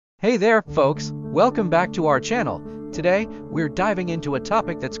Hey there, folks! Welcome back to our channel. Today, we're diving into a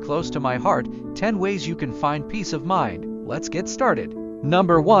topic that's close to my heart, 10 ways you can find peace of mind. Let's get started.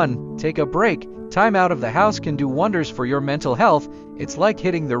 Number 1. Take a break. Time out of the house can do wonders for your mental health. It's like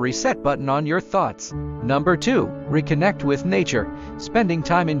hitting the reset button on your thoughts. Number 2. Reconnect with nature. Spending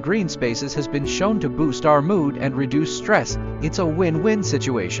time in green spaces has been shown to boost our mood and reduce stress. It's a win-win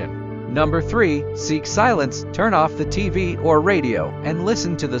situation. Number 3. Seek silence. Turn off the TV or radio and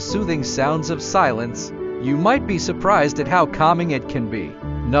listen to the soothing sounds of silence. You might be surprised at how calming it can be.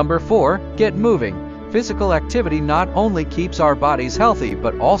 Number 4. Get moving. Physical activity not only keeps our bodies healthy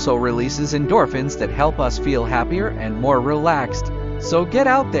but also releases endorphins that help us feel happier and more relaxed. So get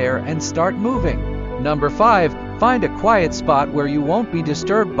out there and start moving. Number 5. Find a quiet spot where you won't be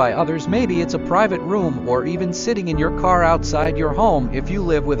disturbed by others. Maybe it's a private room or even sitting in your car outside your home if you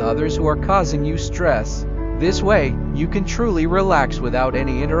live with others who are causing you stress. This way, you can truly relax without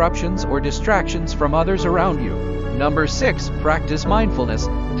any interruptions or distractions from others around you. Number 6. Practice mindfulness.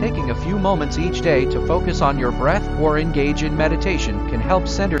 Taking a few moments each day to focus on your breath or engage in meditation can help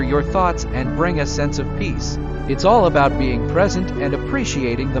center your thoughts and bring a sense of peace. It's all about being present and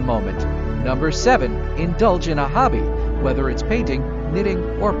appreciating the moment. Number 7. Indulge in a hobby. Whether it's painting, knitting,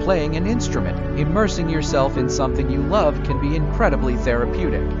 or playing an instrument, immersing yourself in something you love can be incredibly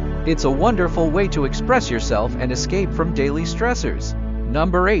therapeutic. It's a wonderful way to express yourself and escape from daily stressors.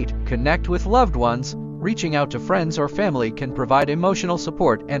 Number 8. Connect with loved ones. Reaching out to friends or family can provide emotional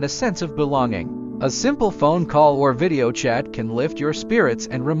support and a sense of belonging. A simple phone call or video chat can lift your spirits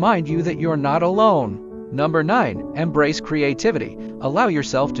and remind you that you're not alone. Number 9. Embrace creativity. Allow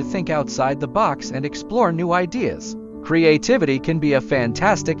yourself to think outside the box and explore new ideas. Creativity can be a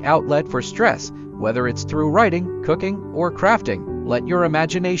fantastic outlet for stress, whether it's through writing, cooking, or crafting. Let your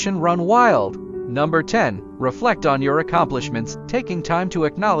imagination run wild. Number 10. Reflect on your accomplishments. Taking time to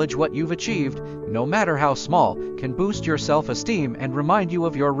acknowledge what you've achieved, no matter how small, can boost your self-esteem and remind you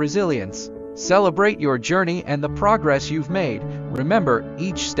of your resilience. Celebrate your journey and the progress you've made. Remember,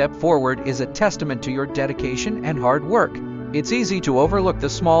 each step forward is a testament to your dedication and hard work. It's easy to overlook the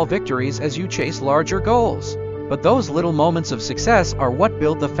small victories as you chase larger goals. But those little moments of success are what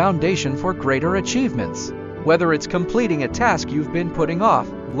build the foundation for greater achievements. Whether it's completing a task you've been putting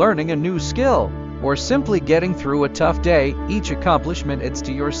off, learning a new skill, or simply getting through a tough day, each accomplishment adds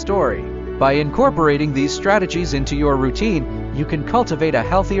to your story. By incorporating these strategies into your routine, you can cultivate a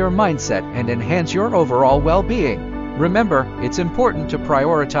healthier mindset and enhance your overall well-being. Remember, it's important to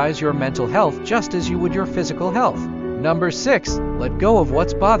prioritize your mental health just as you would your physical health. Number 6. Let go of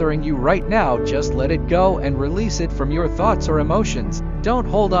what's bothering you right now. Just let it go and release it from your thoughts or emotions. Don't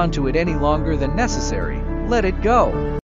hold on to it any longer than necessary. Let it go.